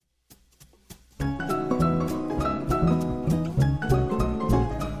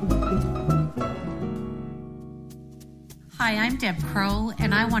Hi, I'm Deb Crow,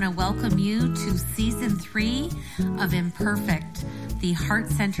 and I want to welcome you to Season 3 of Imperfect, the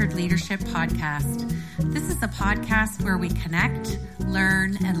Heart-Centered Leadership Podcast. This is a podcast where we connect,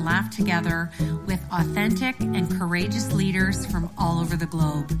 learn, and laugh together with authentic and courageous leaders from all over the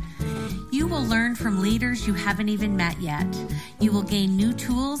globe. You will learn from leaders you haven't even met yet. You will gain new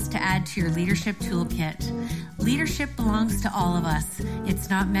tools to add to your leadership toolkit. Leadership belongs to all of us. It's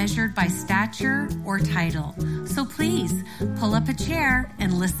not measured by stature or title. So please pull up a chair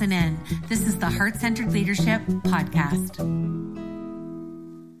and listen in. This is the Heart-Centered Leadership Podcast.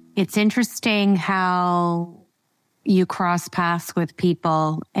 It's interesting how you cross paths with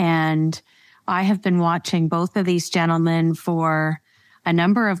people, and I have been watching both of these gentlemen for a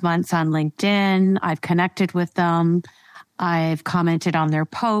number of months on LinkedIn. I've connected with them. I've commented on their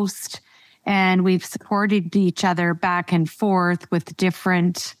post, and we've supported each other back and forth with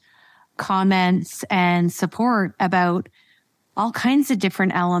different comments and support about all kinds of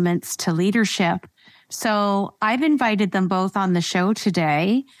different elements to leadership. So I've invited them both on the show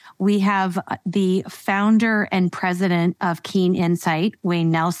today. We have the founder and president of Keen Insight,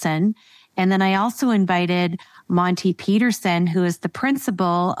 Wayne Nelsen. And then I also invited Monte Pedersen, who is the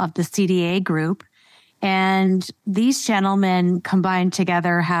principal of the CDA group. And these gentlemen combined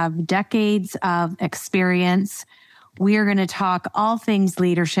together have decades of experience. We are going to talk all things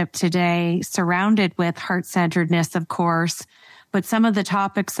leadership today, surrounded with heart-centeredness, of course. But some of the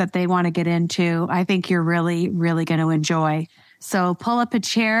topics that they want to get into, I think you're really, really going to enjoy. So pull up a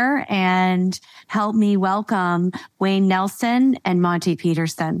chair and help me welcome Wayne Nelsen and Monte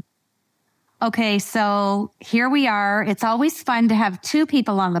Pedersen. Okay, so here we are. It's always fun to have two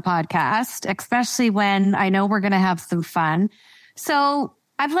people on the podcast, especially when I know we're going to have some fun. So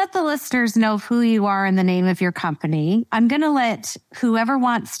I've let the listeners know who you are and the name of your company. I'm going to let whoever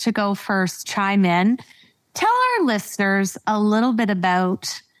wants to go first chime in. Tell our listeners a little bit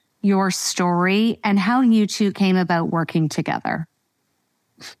about your story and how you two came about working together.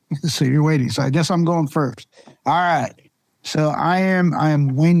 So you're waiting. So I guess I'm going first. All right. So I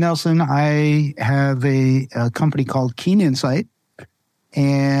am Wayne Nelsen. I have a company called Keen Insight,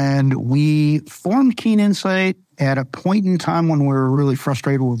 and we formed Keen Insight at a point in time when we were really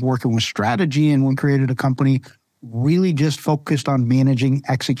frustrated with working with strategy, and we created a company really just focused on managing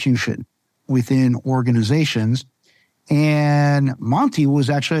execution within organizations. And Monte was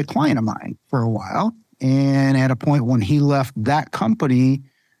actually a client of mine for a while, and at a point when he left that company,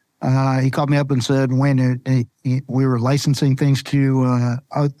 he called me up and said, Wayne, we were licensing things to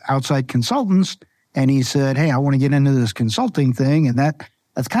outside consultants. And he said, hey, I want to get into this consulting thing. And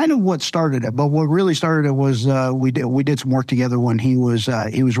that's kind of what started it. But what really started it was we did some work together when he was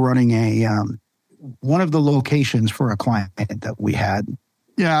running one of the locations for a client that we had.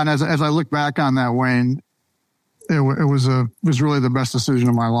 Yeah, and as I look back on that, Wayne, it was really the best decision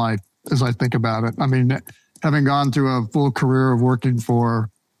of my life as I think about it. I mean, having gone through a full career of working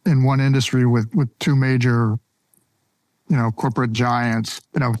in one industry with two major, corporate giants,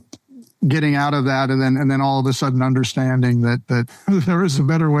 getting out of that and then all of a sudden understanding that there is a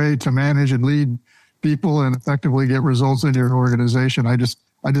better way to manage and lead people and effectively get results in your organization. I just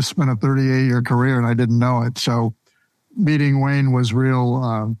spent a 38-year career and I didn't know it. So meeting Wayne was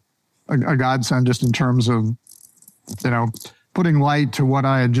real, a godsend just in terms of, putting light to what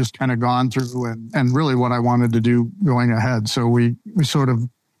I had just kind of gone through and really what I wanted to do going ahead. So we sort of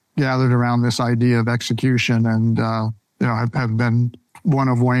gathered around this idea of execution and, have been one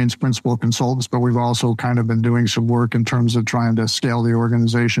of Wayne's principal consultants, but we've also kind of been doing some work in terms of trying to scale the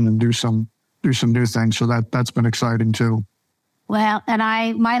organization and do some new things. So that's been exciting too. Well, and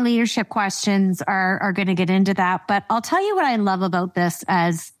my leadership questions are going to get into that, but I'll tell you what I love about this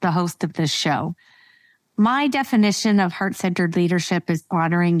as the host of this show. My definition of heart-centered leadership is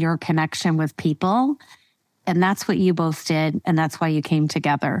honoring your connection with people. And that's what you both did. And that's why you came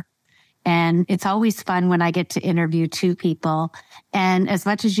together. And it's always fun when I get to interview two people. And as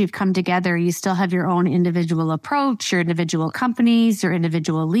much as you've come together, you still have your own individual approach, your individual companies, your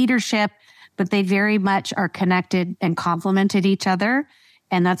individual leadership, but they very much are connected and complemented each other.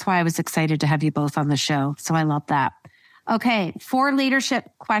 And that's why I was excited to have you both on the show. So I love that. Okay, 4 leadership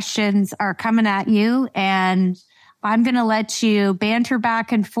questions are coming at you, and I'm going to let you banter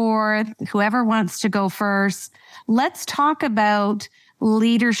back and forth, whoever wants to go first. Let's talk about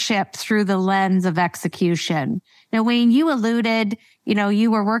leadership through the lens of execution. Now, Wayne, you alluded,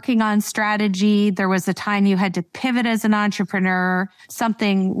 you were working on strategy. There was a time you had to pivot as an entrepreneur,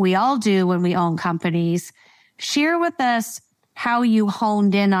 something we all do when we own companies. Share with us how you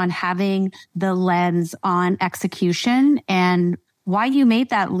honed in on having the lens on execution and why you made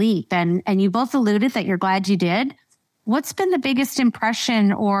that leap. And you both alluded that you're glad you did. What's been the biggest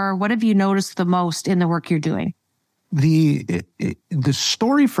impression, or what have you noticed the most in the work you're doing? The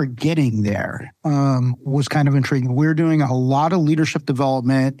story for getting there was kind of intriguing. We're doing a lot of leadership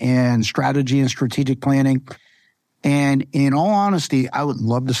development and strategy and strategic planning. And in all honesty, I would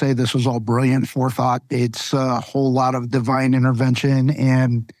love to say this was all brilliant forethought. It's a whole lot of divine intervention.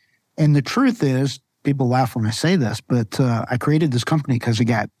 And the truth is, people laugh when I say this, but I created this company because I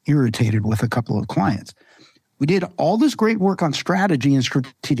got irritated with a couple of clients. We did all this great work on strategy and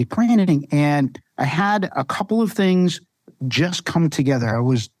strategic planning, and I had a couple of things just come together.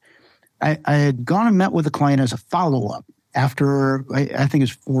 I had gone and met with a client as a follow-up after, I think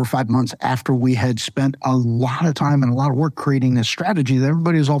it's 4 or 5 months after we had spent a lot of time and a lot of work creating this strategy that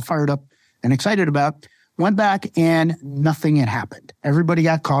everybody was all fired up and excited about. Went back and nothing had happened. Everybody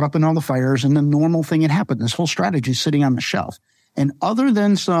got caught up in all the fires, and the normal thing had happened. This whole strategy is sitting on the shelf. And other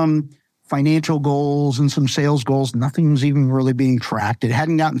than some financial goals and some sales goals, nothing was even really being tracked. It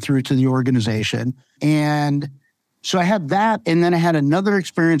hadn't gotten through to the organization. And so I had that. And then I had another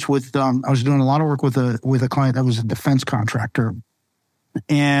experience with, I was doing a lot of work with a client that was a defense contractor.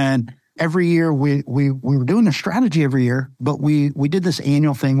 And every year we were doing a strategy every year, but we did this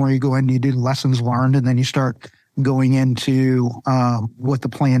annual thing where you go in and you do lessons learned, and then you start going into what the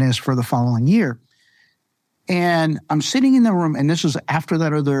plan is for the following year. And I'm sitting in the room, and this was after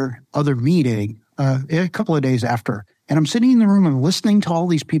that other meeting, a couple of days after. And I'm sitting in the room and listening to all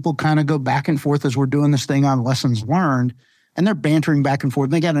these people kind of go back and forth as we're doing this thing on lessons learned. And they're bantering back and forth.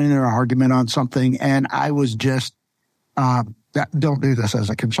 They got into an argument on something. And I was just, don't do this as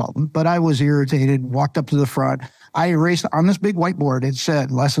a consultant, but I was irritated, walked up to the front. I erased on this big whiteboard. It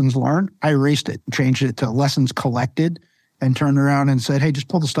said lessons learned. I erased it, changed it to lessons collected, and turned around and said, hey, just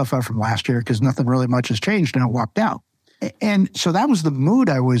pull the stuff out from last year because nothing really much has changed. And I walked out. And so that was the mood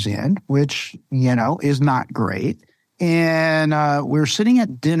I was in, which, is not great. And we were sitting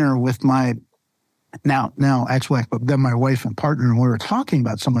at dinner with my now ex-wife, but then my wife and partner, and we were talking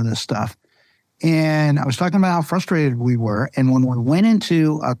about some of this stuff. And I was talking about how frustrated we were. And when we went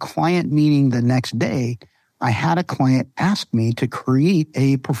into a client meeting the next day, I had a client ask me to create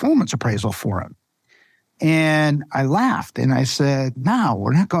a performance appraisal for him. And I laughed and I said, no,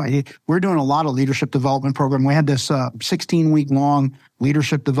 we're not going. We're doing a lot of leadership development program. We had this 16-week long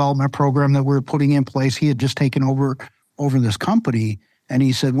leadership development program that we were putting in place. He had just taken over this company. And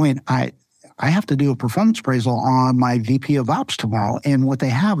he said, wait, I have to do a performance appraisal on my VP of Ops tomorrow. And what they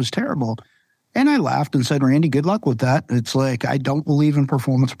have is terrible. And I laughed and said, Randy, good luck with that. It's like, I don't believe in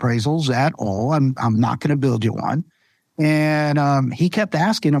performance appraisals at all. I'm not going to build you one. And he kept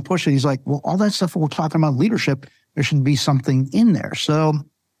asking and pushing. He's like, well, all that stuff we're talking about leadership, there should be something in there. So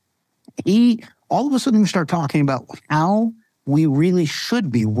all of a sudden we start talking about how we really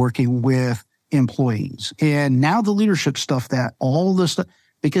should be working with employees. And now the leadership stuff, that all this stuff,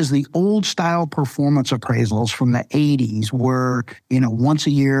 because the old style performance appraisals from the 80s were, once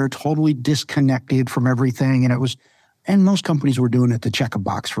a year, totally disconnected from everything. And most companies were doing it to check a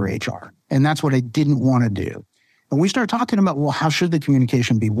box for HR. And that's what I didn't want to do. And we start talking about, well, how should the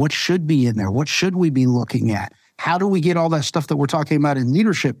communication be? What should be in there? What should we be looking at? How do we get all that stuff that we're talking about in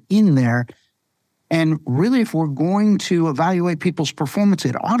leadership in there? And really, if we're going to evaluate people's performance,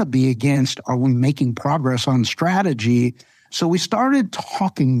 it ought to be against, are we making progress on strategy? So we started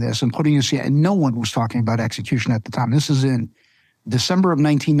talking this and putting this, and no one was talking about execution at the time. This is in December of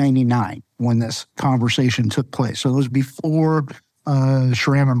 1999 when this conversation took place. So it was before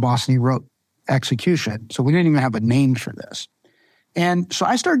Shram and Bosny wrote execution. So we didn't even have a name for this. And so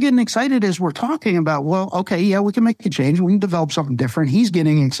I started getting excited as we're talking about, well, okay, yeah, we can make a change. We can develop something different. He's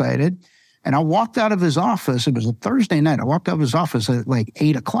getting excited. And I walked out of his office. It was a Thursday night. I walked out of his office at like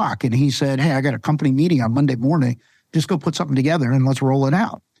 8:00. And he said, hey, I got a company meeting on Monday morning. Just go put something together and let's roll it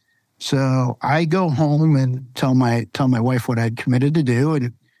out. So I go home and tell my wife what I'd committed to do.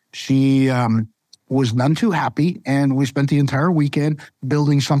 And she was none too happy. And we spent the entire weekend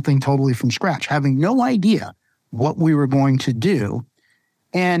building something totally from scratch, having no idea what we were going to do.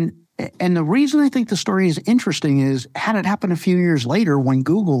 And the reason I think the story is interesting is, had it happened a few years later when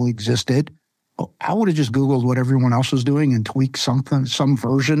Google existed, I would have just Googled what everyone else was doing and tweaked some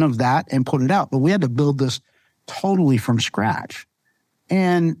version of that and put it out. But we had to build this totally from scratch.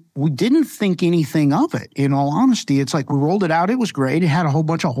 And we didn't think anything of it. In all honesty, it's like we rolled it out. It was great. It had a whole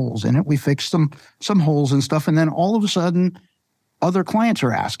bunch of holes in it. We fixed some holes and stuff. And then all of a sudden, other clients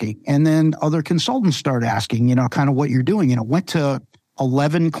are asking. And then other consultants start asking, kind of what you're doing. And it went to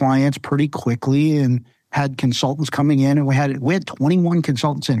 11 clients pretty quickly and had consultants coming in. And we had 21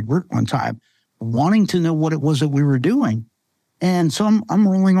 consultants in a group one time wanting to know what it was that we were doing. And so I'm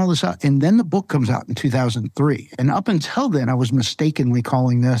rolling all this out. And then the book comes out in 2003. And up until then, I was mistakenly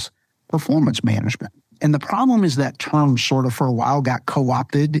calling this performance management. And the problem is that term sort of for a while got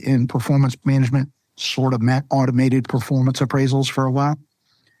co-opted in performance management, sort of meant automated performance appraisals for a while.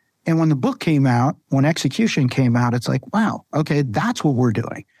 And when the book came out, when execution came out, it's like, wow, okay, that's what we're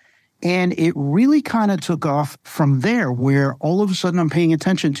doing. And it really kind of took off from there, where all of a sudden I'm paying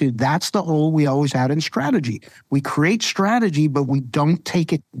attention to that's the hole we always had in strategy. We create strategy, but we don't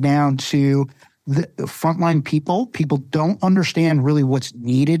take it down to the frontline people. People don't understand really what's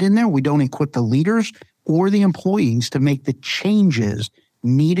needed in there. We don't equip the leaders or the employees to make the changes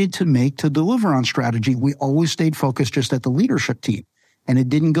needed to make to deliver on strategy. We always stayed focused just at the leadership team, and it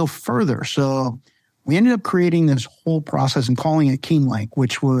didn't go further. So we ended up creating this whole process and calling it Keen Link,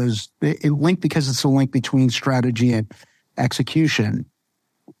 which was it linked because it's a link between strategy and execution.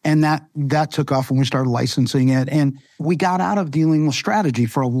 And that took off when we started licensing it. And we got out of dealing with strategy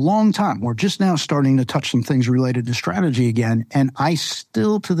for a long time. We're just now starting to touch some things related to strategy again. And I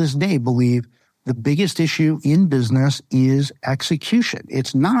still to this day believe the biggest issue in business is execution.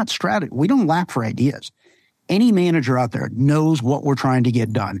 It's not strategy. We don't lack for ideas. Any manager out there knows what we're trying to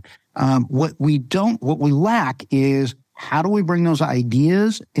get done. What we lack is how do we bring those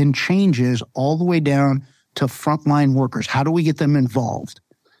ideas and changes all the way down to frontline workers? How do we get them involved?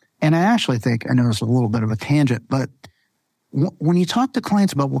 And I actually think, I know it's a little bit of a tangent, but when you talk to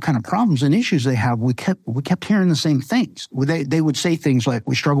clients about what kind of problems and issues they have, we kept hearing the same things. They would say things like,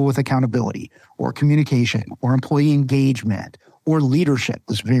 we struggle with accountability or communication or employee engagement or leadership,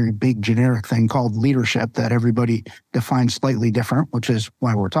 this very big generic thing called leadership that everybody defines slightly different, which is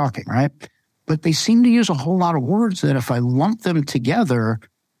why we're talking, right? But they seem to use a whole lot of words that if I lump them together,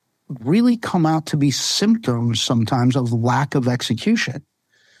 really come out to be symptoms sometimes of lack of execution.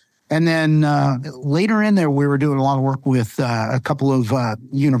 And then later in there, we were doing a lot of work with a couple of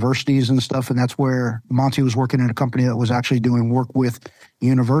universities and stuff. And that's where Monte was working in a company that was actually doing work with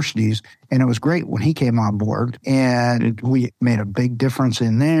universities. And it was great when he came on board. And we made a big difference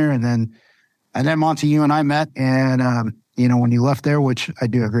in there. And then Monte, you and I met. And, when you left there, which I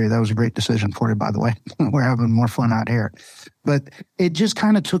do agree, that was a great decision for you, by the way. We're having more fun out here. But it just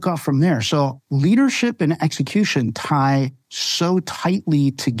kind of took off from there. So leadership and execution tie so tightly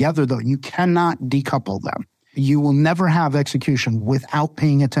together, though. You cannot decouple them. You will never have execution without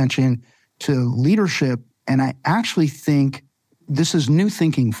paying attention to leadership. And I actually think this is new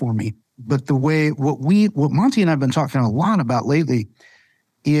thinking for me. But what Monte and I have been talking a lot about lately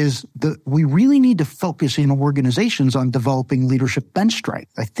is that we really need to focus in organizations on developing leadership bench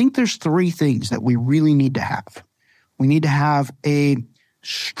strength. I think there's three things that we really need to have. We need to have a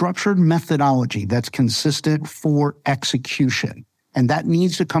structured methodology that's consistent for execution. And that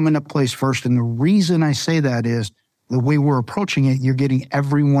needs to come into place first. And the reason I say that is the way we're approaching it, you're getting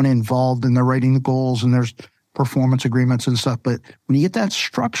everyone involved and they're writing the goals and there's performance agreements and stuff. But when you get that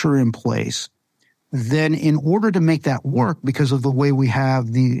structure in place, then in order to make that work, because of the way we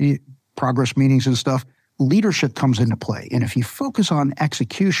have the progress meetings and stuff, leadership comes into play. And if you focus on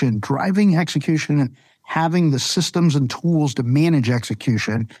execution, driving execution and having the systems and tools to manage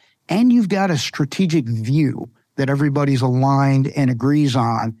execution, and you've got a strategic view that everybody's aligned and agrees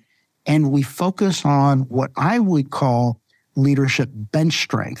on, and we focus on what I would call leadership bench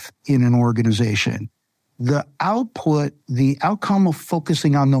strength in an organization, the outcome of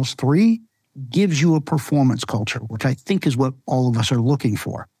focusing on those three gives you a performance culture, which I think is what all of us are looking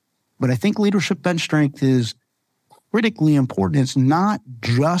for. But I think leadership bench strength is critically important. It's not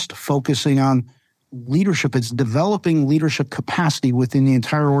just focusing on leadership. It's developing leadership capacity within the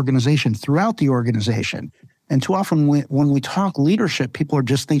entire organization, throughout the organization. And too often when we talk leadership, people are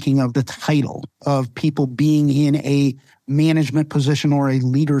just thinking of the title of people being in a management position or a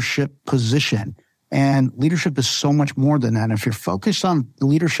leadership position. And leadership is so much more than that. If you're focused on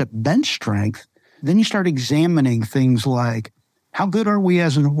leadership bench strength, then you start examining things like, how good are we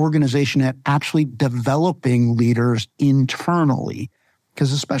as an organization at actually developing leaders internally?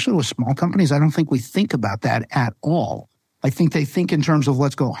 Because especially with small companies, I don't think we think about that at all. I think they think in terms of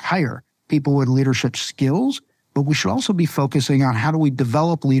let's go hire people with leadership skills, but we should also be focusing on how do we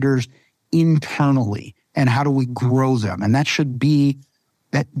develop leaders internally and how do we grow them? And that should be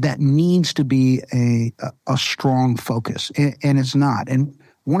that needs to be a strong focus, and it's not. And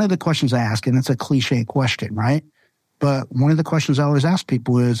one of the questions I ask, and it's a cliche question, right? But one of the questions I always ask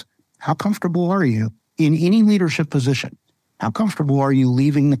people is, how comfortable are you in any leadership position? How comfortable are you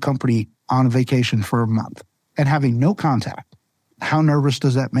leaving the company on vacation for a month and having no contact? How nervous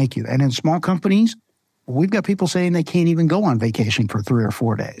does that make you? And in small companies, we've got people saying they can't even go on vacation for 3 or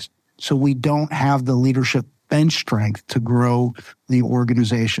 4 days. So we don't have the leadership bench strength to grow the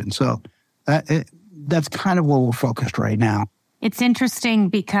organization. So that's kind of where we're focused right now. It's interesting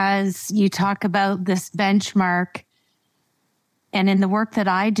because you talk about this benchmark. And in the work that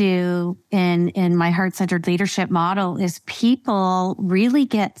I do in my heart-centered leadership model is people really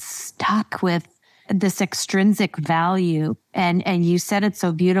get stuck with this extrinsic value. And you said it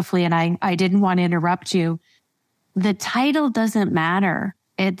so beautifully, and I didn't want to interrupt you. The title doesn't matter.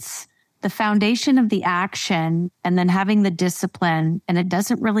 It's the foundation of the action and then having the discipline. And it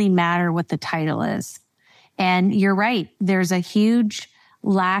doesn't really matter what the title is. And you're right. There's a huge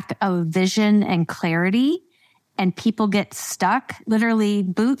lack of vision and clarity. And people get stuck, literally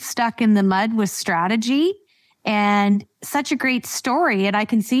boots stuck in the mud with strategy. And such a great story. And I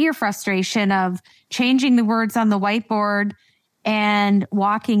can see your frustration of changing the words on the whiteboard and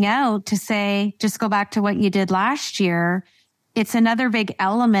walking out to say, just go back to what you did last year. It's another big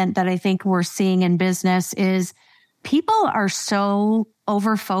element that I think we're seeing in business is people are so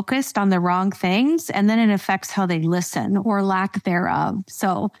over-focused on the wrong things, and then it affects how they listen or lack thereof.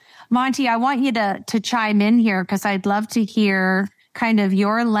 So, Monte, I want you to chime in here because I'd love to hear kind of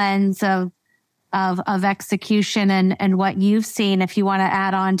your lens of execution and what you've seen, if you want to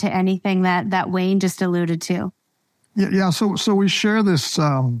add on to anything that Wayne just alluded to. Yeah. So we share this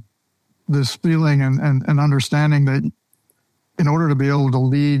this feeling and understanding that in order to be able to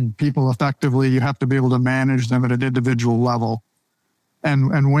lead people effectively, you have to be able to manage them at an individual level.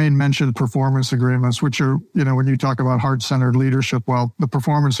 And Wayne mentioned performance agreements, which are, when you talk about heart-centered leadership, well, the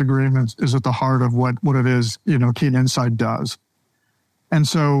performance agreements is at the heart of what it is, Keen Insight does. And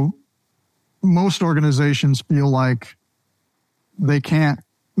so most organizations feel like they can't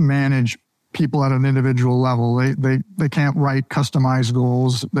manage people at an individual level. They can't write customized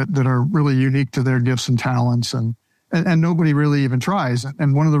goals that are really unique to their gifts and talents. And nobody really even tries.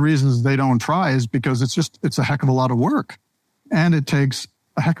 And one of the reasons they don't try is because it's a heck of a lot of work. And it takes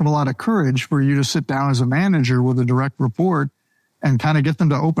a heck of a lot of courage for you to sit down as a manager with a direct report and kind of get them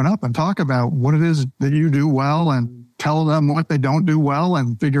to open up and talk about what it is that you do well and tell them what they don't do well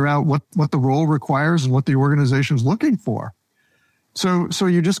and figure out what the role requires and what the organization is looking for. So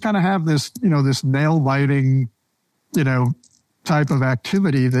you just kind of have this, this nail biting, type of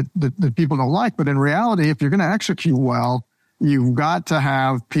activity that people don't like. But in reality, if you're going to execute well, you've got to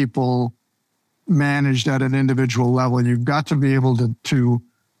have people managed at an individual level. You've got to be able to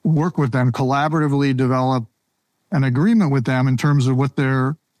work with them, collaboratively develop an agreement with them in terms of what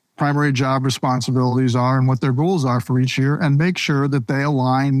their primary job responsibilities are and what their goals are for each year, and make sure that they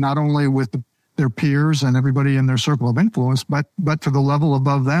align not only with their peers and everybody in their circle of influence, but to the level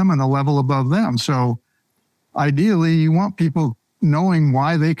above them and the level above them. So ideally, you want people knowing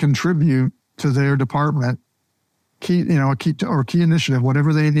why they contribute to their department, key initiative,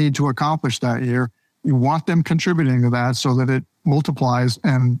 whatever they need to accomplish that year. You want them contributing to that so that it multiplies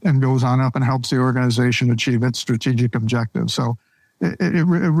and goes on up and helps the organization achieve its strategic objectives. So it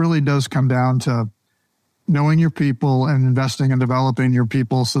really does come down to knowing your people and investing and developing your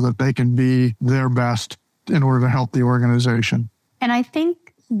people so that they can be their best in order to help the organization. And I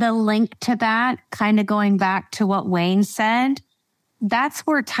think the link to that, kind of going back to what Wayne said, that's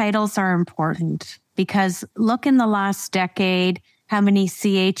where titles are important. Because look, in the last decade, how many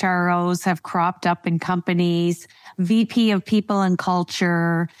CHROs have cropped up in companies, VP of People and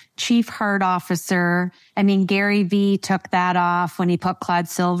Culture, Chief Heart Officer. I mean, Gary Vee took that off when he put Claude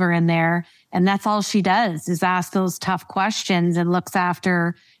Silver in there. And that's all she does is ask those tough questions and looks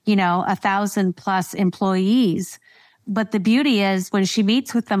after, 1,000+ employees. But the beauty is when she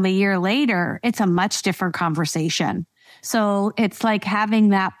meets with them a year later, it's a much different conversation. So it's like having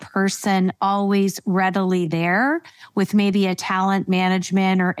that person always readily there with maybe a talent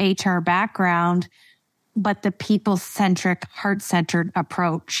management or HR background, but the people-centric, heart-centered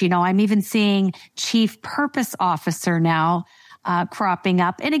approach. I'm even seeing Chief Purpose Officer now cropping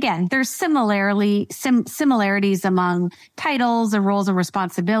up. And again, there's similarities among titles and roles and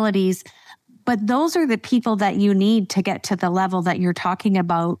responsibilities, but those are the people that you need to get to the level that you're talking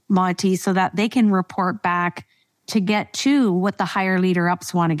about, Monte, so that they can report back to get to what the higher leader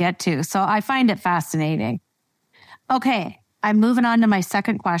ups want to get to. So I find it fascinating. Okay, I'm moving on to my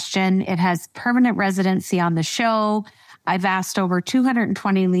second question. It has permanent residency on the show. I've asked over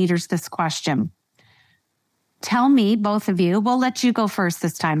 220 leaders this question. Tell me, both of you, we'll let you go first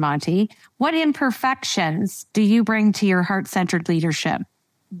this time, Monte. What imperfections do you bring to your heart-centered leadership?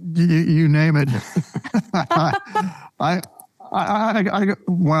 You name it.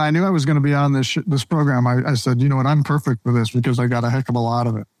 When I knew I was going to be on this program, I said, you know what, I'm perfect for this because I got a heck of a lot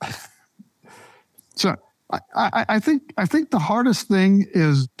of it. So I think the hardest thing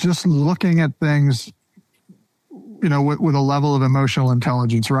is just looking at things with a level of emotional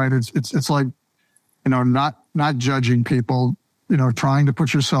intelligence, right? It's like, not judging people, trying to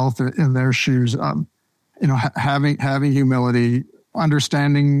put yourself in their shoes, having humility,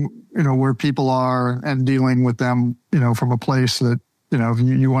 understanding, where people are and dealing with them, from a place that,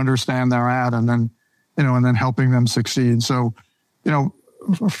 you understand they're at, and then helping them succeed. So,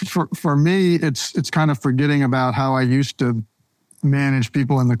 for me, it's kind of forgetting about how I used to manage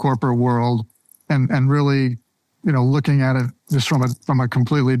people in the corporate world and really, looking at it just from a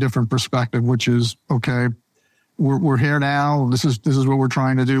completely different perspective, which is, okay, we're here now. This is what we're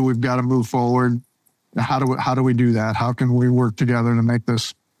trying to do. We've got to move forward. How do we do that? How can we work together to make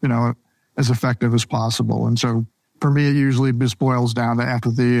this, as effective as possible? And so for me, it usually just boils down to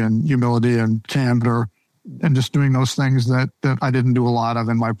empathy and humility and candor and just doing those things that I didn't do a lot of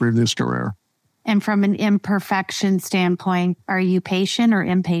in my previous career. And from an imperfection standpoint, are you patient or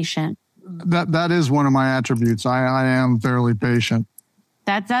impatient? That is one of my attributes. I am fairly patient.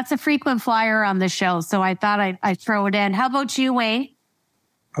 That's a frequent flyer on the show, so I thought I'd throw it in. How about you, Wayne?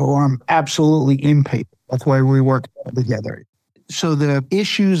 Oh, I'm absolutely impatient. That's why we work together. So the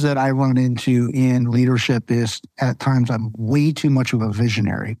issues that I run into in leadership is at times I'm way too much of a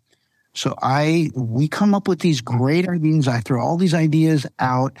visionary. So we come up with these great ideas. I throw all these ideas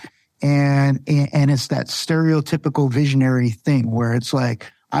out, and it's that stereotypical visionary thing where it's like,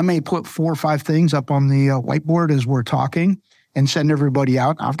 I may put 4 or 5 things up on the whiteboard as we're talking and send everybody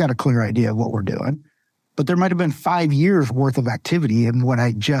out. I've got a clear idea of what we're doing, but there might have been 5 years worth of activity in what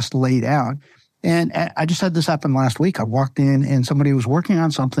I just laid out. And I just had this happen last week. I walked in and somebody was working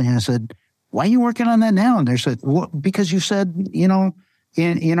on something, and I said, "Why are you working on that now?" And they said, "Well, because you said, in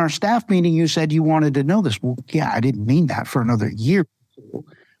our staff meeting, you said you wanted to know this." Well, yeah, I didn't mean that for another year.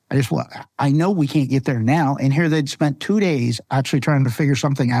 I know we can't get there now. And here they'd spent 2 days actually trying to figure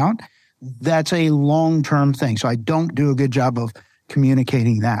something out. That's a long-term thing. So I don't do a good job of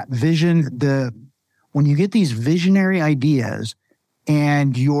communicating that. When you get these visionary ideas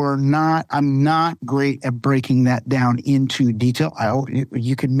and I'm not great at breaking that down into detail.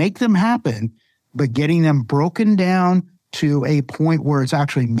 You can make them happen, but getting them broken down to a point where it's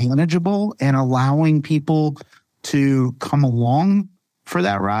actually manageable and allowing people to come along for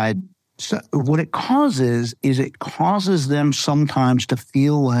that ride. So what it causes is it causes them sometimes to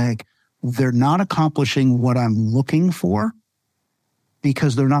feel like they're not accomplishing what I'm looking for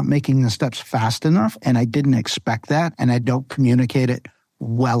because they're not making the steps fast enough. And I didn't expect that. And I don't communicate it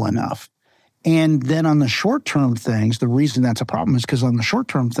well enough. And then on the short-term things, the reason that's a problem is because on the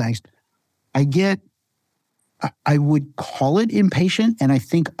short-term things, I would call it impatient. And I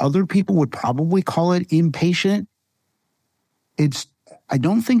think other people would probably call it impatient. I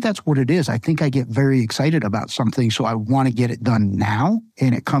don't think that's what it is. I think I get very excited about something, so I want to get it done now,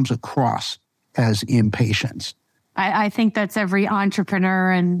 and it comes across as impatience. I think that's every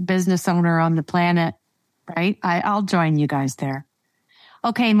entrepreneur and business owner on the planet, right? I'll join you guys there.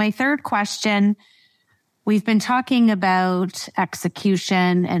 Okay, my third question. We've been talking about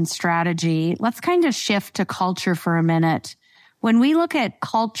execution and strategy. Let's kind of shift to culture for a minute. When we look at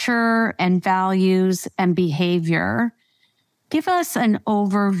culture and values and behavior, give us an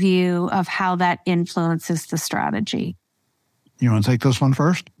overview of how that influences the strategy. You want to take this one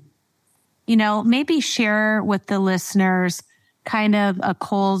first? Maybe share with the listeners kind of a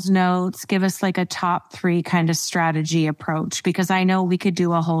Cole's notes, give us like a top 3 kind of strategy approach, because I know we could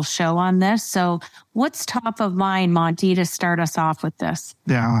do a whole show on this. So what's top of mind, Monte, to start us off with this?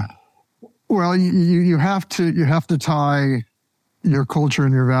 Yeah. Well, you have to tie your culture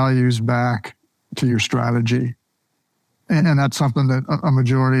and your values back to your strategy. And that's something that a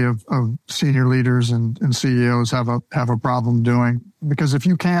majority of senior leaders and CEOs have a problem doing, because if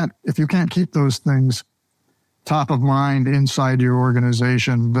you can't keep those things top of mind inside your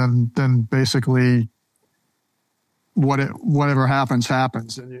organization, then basically whatever happens,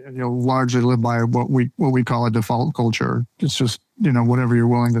 and you'll largely live by what we call a default culture. It's just whatever you're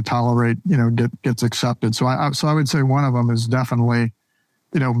willing to tolerate gets accepted. So I would say one of them is definitely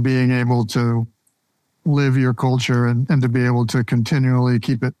being able to live your culture and to be able to continually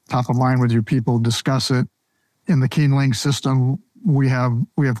keep it top of mind with your people, discuss it. In the Keen Link system, we have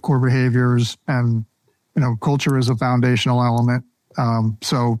core behaviors, and culture is a foundational element.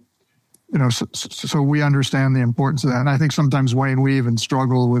 So we understand the importance of that. And I think sometimes, Wayne, we even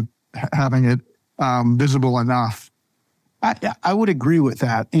struggle with having it visible enough. I would agree with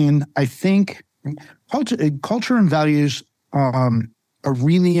that. And I think culture and values are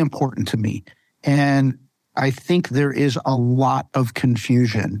really important to me. And I think there is a lot of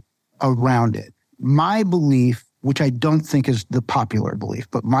confusion around it. My belief, which I don't think is the popular belief,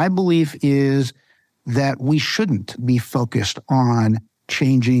 but my belief is that we shouldn't be focused on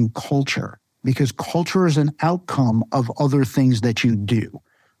changing culture, because culture is an outcome of other things that you do.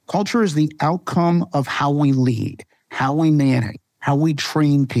 Culture is the outcome of how we lead, how we manage, how we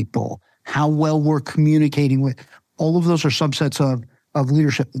train people, how well we're communicating with. All of those are subsets of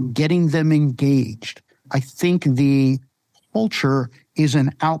leadership, getting them engaged. I think the culture is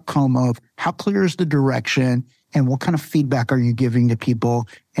an outcome of how clear is the direction and what kind of feedback are you giving to people,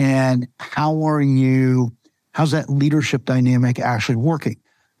 and how's that leadership dynamic actually working?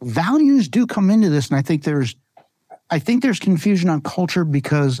 Values do come into this, and I think there's confusion on culture,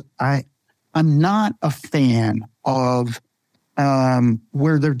 because I'm not a fan of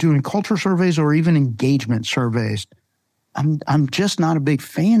where they're doing culture surveys or even engagement surveys. I'm just not a big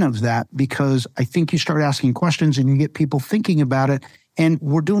fan of that, because I think you start asking questions and you get people thinking about it, and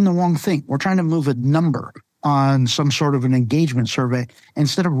we're doing the wrong thing. We're trying to move a number on some sort of an engagement survey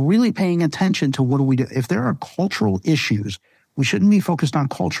instead of really paying attention to what do we do. If there are cultural issues, we shouldn't be focused on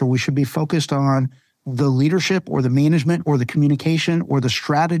culture. We should be focused on the leadership or the management or the communication or the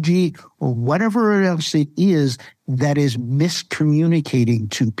strategy or whatever else it is that is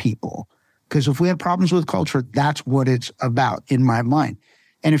miscommunicating to people. Because if we have problems with culture, that's what it's about in my mind.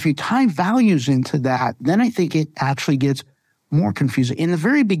 And if you tie values into that, then I think it actually gets more confusing. In the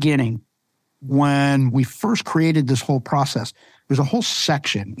very beginning, when we first created this whole process, there's a whole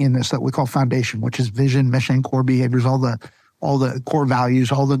section in this that we call foundation, which is vision, mission, core behaviors, all the core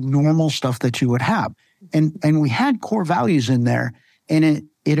values, all the normal stuff that you would have. And we had core values in there. And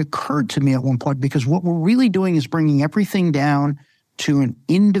it occurred to me at one point, because what we're really doing is bringing everything down to an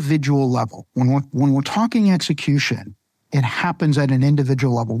individual level. When we're talking execution, it happens at an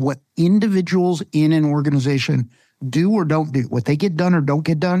individual level. What individuals in an organization do or don't do, what they get done or don't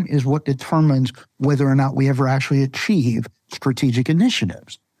get done, is what determines whether or not we ever actually achieve strategic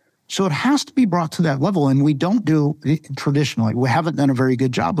initiatives. So it has to be brought to that level, and we don't do it traditionally. We haven't done a very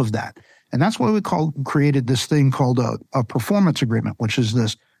good job of that. And that's why we created this thing called a performance agreement, which is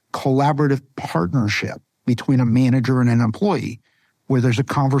this collaborative partnership between a manager and an employee, where there's a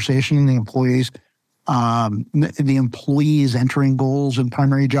conversation and the employees entering goals and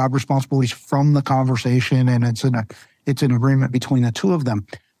primary job responsibilities from the conversation, and it's an agreement between the two of them.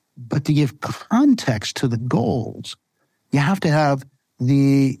 But to give context to the goals, you have to have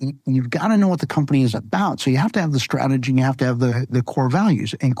you've got to know what the company is about. So you have to have the strategy, and you have to have the core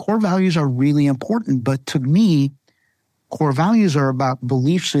values. And core values are really important. But to me, core values are about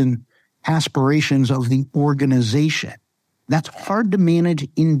beliefs and aspirations of the organization. That's hard to manage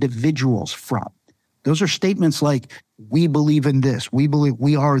individuals from. Those are statements like, we believe in this, we believe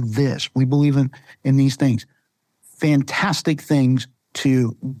we are this, we believe in these things. Fantastic things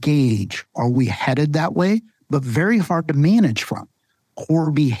to gauge. Are we headed that way? But very hard to manage from.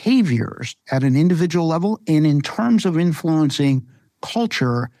 Core behaviors at an individual level, and in terms of influencing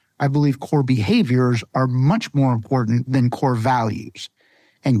culture, I believe core behaviors are much more important than core values.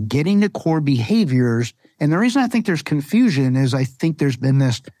 And getting to core behaviors, and the reason I think there's confusion is I think there's been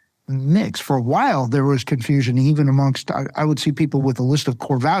this mix. For a while, there was confusion even amongst, I would see people with a list of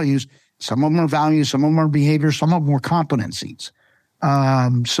core values. Some of them are values, some of them are behaviors, some of them are competencies.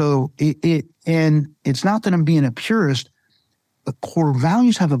 And it's not that I'm being a purist, but core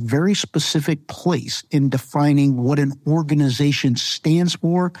values have a very specific place in defining what an organization stands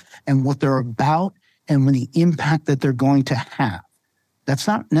for and what they're about and the impact that they're going to have. That's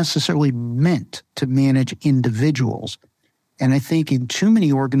not necessarily meant to manage individuals. And I think in too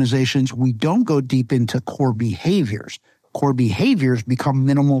many organizations, we don't go deep into core behaviors. Core behaviors become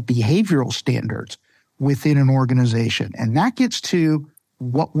minimal behavioral standards within an organization. And that gets to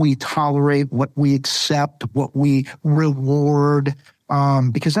what we tolerate, what we accept, what we reward,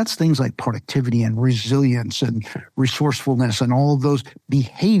 because that's things like productivity and resilience and resourcefulness and all of those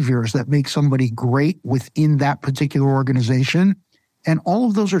behaviors that make somebody great within that particular organization. And all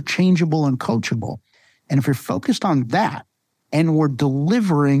of those are changeable and coachable. And if you're focused on that, and we're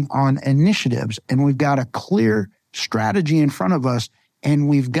delivering on initiatives, and we've got a clear strategy in front of us, and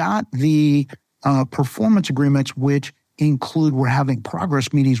we've got the performance agreements, which include we're having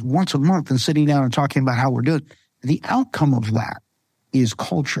progress meetings once a month and sitting down and talking about how we're doing, the outcome of that is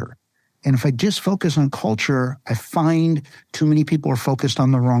culture. And if I just focus on culture, I find too many people are focused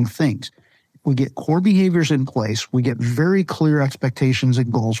on the wrong things. We get core behaviors in place. We get very clear expectations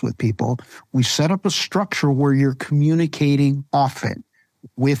and goals with people. We set up a structure where you're communicating often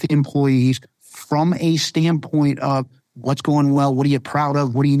with employees from a standpoint of what's going well, what are you proud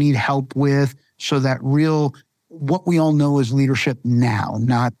of, what do you need help with, so that real, what we all know is leadership now,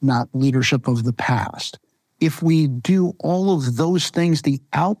 not leadership of the past. If we do all of those things, the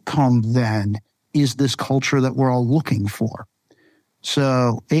outcome then is this culture that we're all looking for?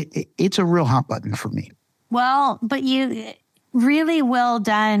 So it's a real hot button for me. Well, but you really well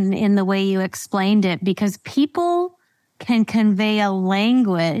done in the way you explained it, because people can convey a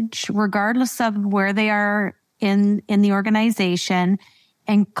language regardless of where they are in the organization,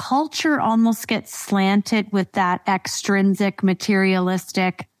 and culture almost gets slanted with that extrinsic,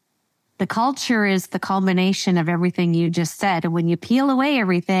 materialistic. The culture is the culmination of everything you just said. And when you peel away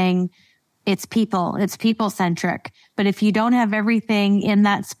everything, it's people-centric. But if you don't have everything in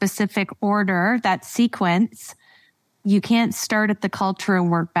that specific order, that sequence, you can't start at the culture and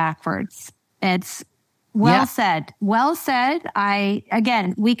work backwards. It's well said. Well said.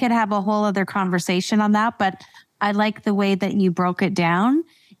 Again, we could have a whole other conversation on that, but I like the way that you broke it down.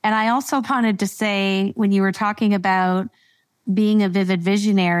 And I also wanted to say, when you were talking about being a vivid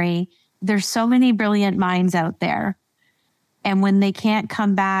visionary, there's so many brilliant minds out there. And when they can't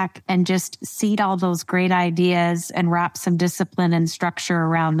come back and just seed all those great ideas and wrap some discipline and structure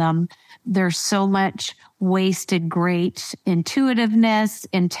around them, there's so much wasted great intuitiveness,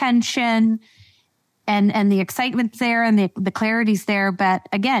 intention, and the excitement's there and the clarity's there. But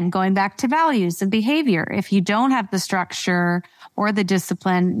again, going back to values and behavior, if you don't have the structure or the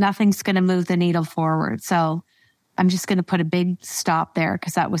discipline, nothing's going to move the needle forward. So I'm just going to put a big stop there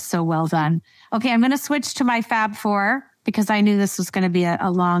because that was so well done. Okay, I'm going to switch to my Fab Four because I knew this was going to be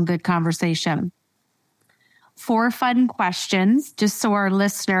a long, good conversation. 4 fun questions, just so our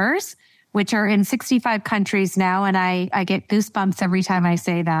listeners, which are in 65 countries now, and I get goosebumps every time I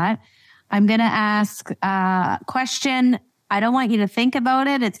say that. I'm going to ask a question. I don't want you to think about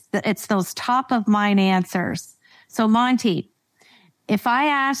it. It's those top of mind answers. So Monte, if I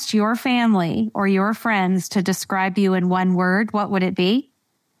asked your family or your friends to describe you in one word, what would it be?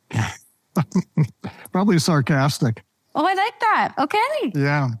 Probably sarcastic. Oh, I like that. Okay.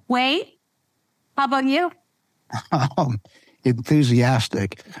 Yeah. Wait, how about you?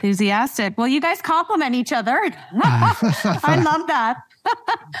 Enthusiastic. Enthusiastic. Well, you guys compliment each other. I love that.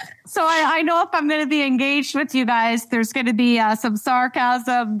 So I know if I'm going to be engaged with you guys, there's going to be some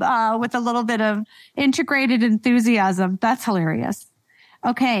sarcasm with a little bit of integrated enthusiasm. That's hilarious.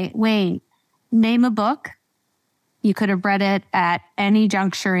 Okay, wait. Name a book. You could have read it at any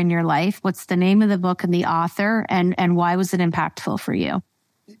juncture in your life. What's the name of the book and the author, and why was it impactful for you?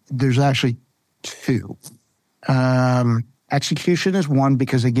 There's actually 2. Execution is one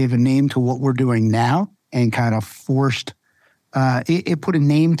because it gave a name to what we're doing now and kind of forced, it put a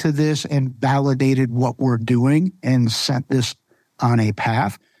name to this and validated what we're doing and sent this on a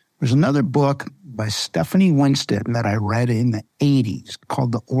path. There's another book by Stephanie Winston that I read in the 80s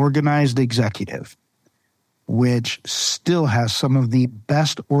called The Organized Executive, which still has some of the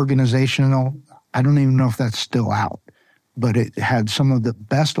best organizational, I don't even know if that's still out, but it had some of the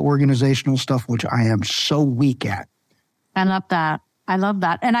best organizational stuff, which I am so weak at. I love that. I love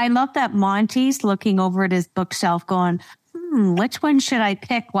that. And I love that Monte's looking over at his bookshelf going, which one should I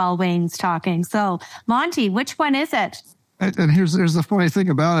pick while Wayne's talking? So, Monte, which one is it? And here's the funny thing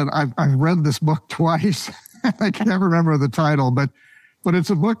about it. I've read this book twice. I can't remember the title, but it's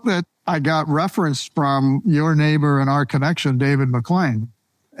a book that I got referenced from your neighbor and our connection, David McLean.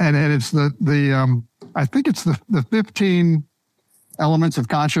 And it's I think it's the 15 elements of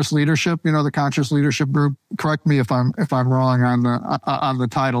conscious leadership, the conscious leadership group. Correct me if I'm wrong on the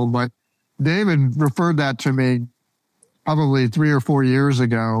title, but David referred that to me probably 3 or 4 years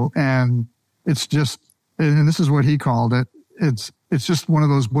ago. And it's just, and this is what he called it. It's just one of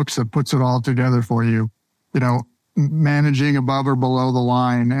those books that puts it all together for you, managing above or below the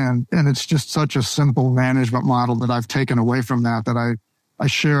line. And it's just such a simple management model that I've taken away from that I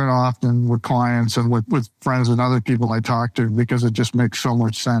share it often with clients and with friends and other people I talk to because it just makes so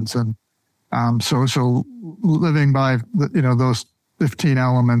much sense. And so living by those 15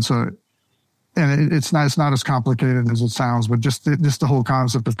 elements, and it's not as complicated as it sounds, but just the whole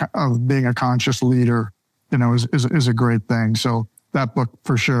concept of being a conscious leader, is a great thing. So that book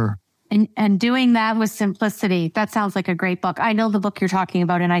for sure. And doing that with simplicity, that sounds like a great book. I know the book you're talking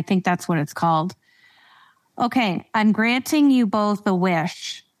about, and I think that's what it's called. Okay, I'm granting you both a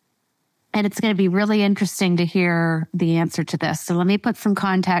wish, and it's going to be really interesting to hear the answer to this. So let me put some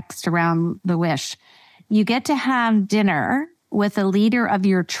context around the wish. You get to have dinner with a leader of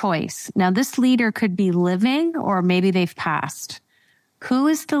your choice. Now, this leader could be living or maybe they've passed. Who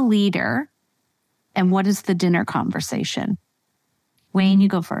is the leader, and what is the dinner conversation? Wayne, you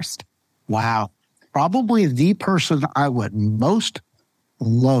go first. Wow. Probably the person I would most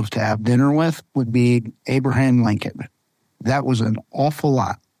love to have dinner with would be Abraham Lincoln. That was an awful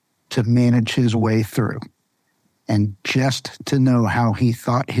lot to manage his way through. and just to know how he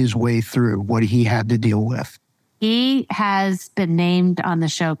thought his way through what he had to deal with. He has been named on the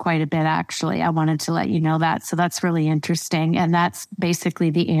show quite a bit, actually. I wanted to let you know that. So that's really interesting. And that's basically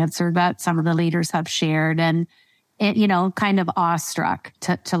the answer that some of the leaders have shared. And it, kind of awestruck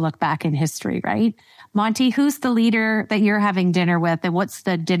to look back in history, right? Monte, who's the leader that you're having dinner with, and what's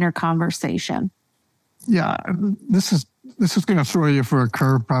the dinner conversation? Yeah, this is going to throw you for a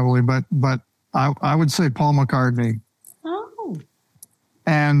curve probably, but I would say Paul McCartney. Oh.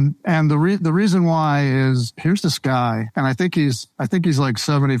 And the reason why is, here's this guy, and I think he's like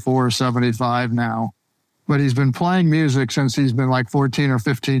 74 or 75 now, but he's been playing music since he's been like 14 or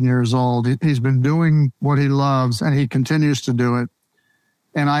 15 years old. He's been doing what he loves, and he continues to do it.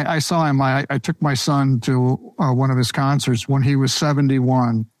 And I saw him, I took my son to one of his concerts when he was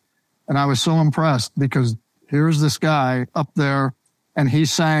 71, and I was so impressed because here's this guy up there, and he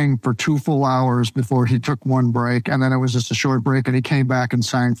sang for 2 full hours before he took one break. And then it was just a short break, and he came back and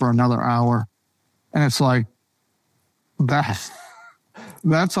sang for another hour. And it's like, that's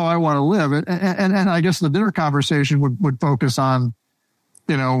how I want to live. And I guess the dinner conversation would focus on,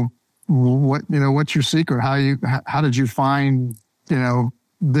 what's your secret? How did you find,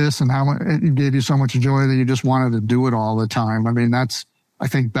 this, and how it gave you so much joy that you just wanted to do it all the time. I mean, I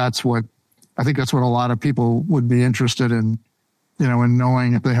think that's what a lot of people would be interested in, in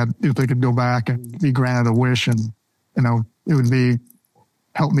knowing if they could go back and be granted a wish, and, it would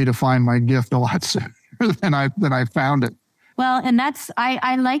help me to find my gift a lot sooner than I found it. Well, and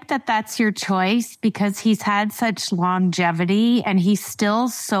I like that that's your choice, because he's had such longevity and he's still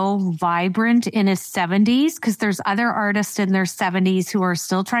so vibrant in his 70s, because there's other artists in their 70s who are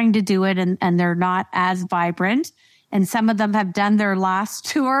still trying to do it and they're not as vibrant. And some of them have done their last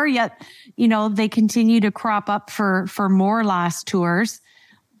tour, yet, they continue to crop up for more last tours.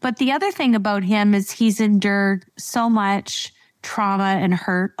 But the other thing about him is he's endured so much trauma and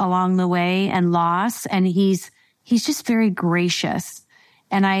hurt along the way and loss. And he's just very gracious.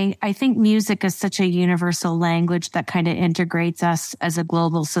 And I think music is such a universal language that kind of integrates us as a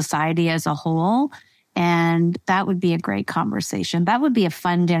global society as a whole. And that would be a great conversation. That would be a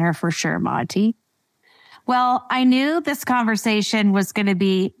fun dinner for sure, Monte. Well, I knew this conversation was going to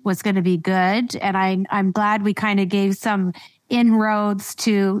be good, and I'm glad we kind of gave some inroads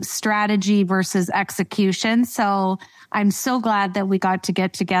to strategy versus execution. So I'm so glad that we got to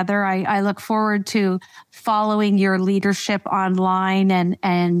get together. I look forward to following your leadership online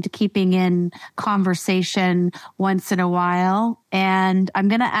and keeping in conversation once in a while. And I'm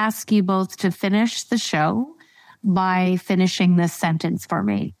going to ask you both to finish the show by finishing this sentence for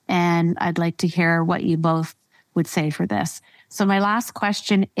me. And I'd like to hear what you both would say for this. So my last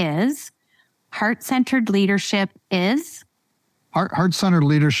question is, heart-centered leadership is? Heart-centered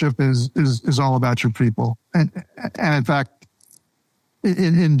leadership is all about your people. And in fact,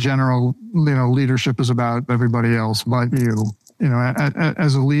 in general, leadership is about everybody else but you.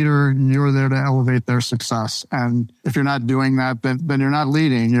 As a leader, you're there to elevate their success. And if you're not doing that, then you're not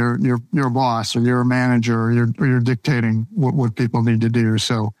leading. You're a boss, or you're a manager, or you're dictating what people need to do.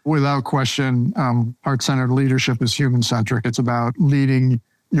 So without question, heart-centered leadership is human-centric. It's about leading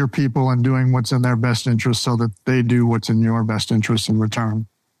your people and doing what's in their best interest so that they do what's in your best interest in return.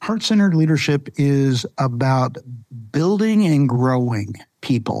 Heart-centered leadership is about building and growing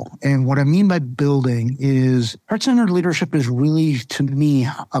people. And what I mean by building is heart-centered leadership is really, to me,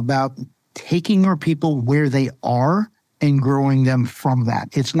 about taking your people where they are and growing them from that.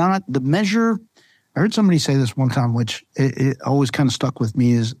 It's not the measure. I heard somebody say this one time, which it always kind of stuck with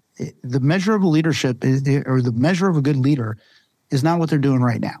me, is the measure of a leadership or the measure of a good leader is not what they're doing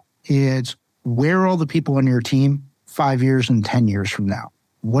right now. It's where are all the people on your team 5 years and 10 years from now?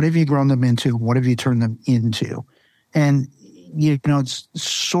 What have you grown them into? What have you turned them into? And, it's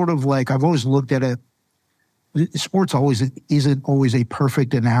sort of like I've always looked at it. Sports isn't always a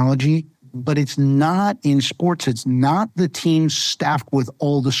perfect analogy, but it's not in sports. It's not the team staffed with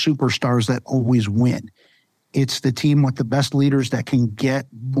all the superstars that always win. It's the team with the best leaders that can get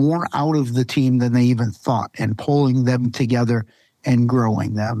more out of the team than they even thought, and pulling them together and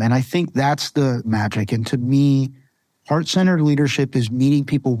growing them. And I think that's the magic. And to me, heart-centered leadership is meeting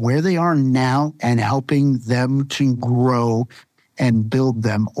people where they are now and helping them to grow and build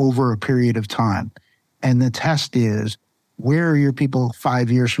them over a period of time. And the test is, where are your people 5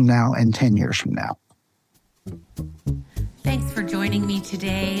 years from now and 10 years from now? Thanks for joining me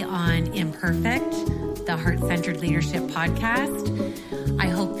today on Imperfect, the Heart-Centered Leadership Podcast. I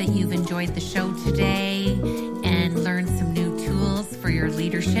hope that you've enjoyed the show today and learned some new tools for your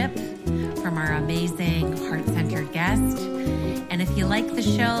leadership from our amazing heart-centered guest. And if you like the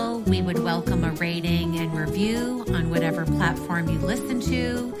show, we would welcome a rating and review on whatever platform you listen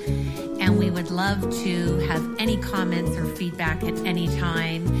to. And we would love to have any comments or feedback at any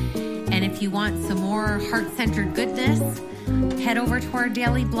time. And if you want some more heart-centered goodness, head over to our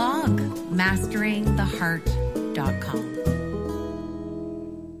daily blog, masteringtheheart.com.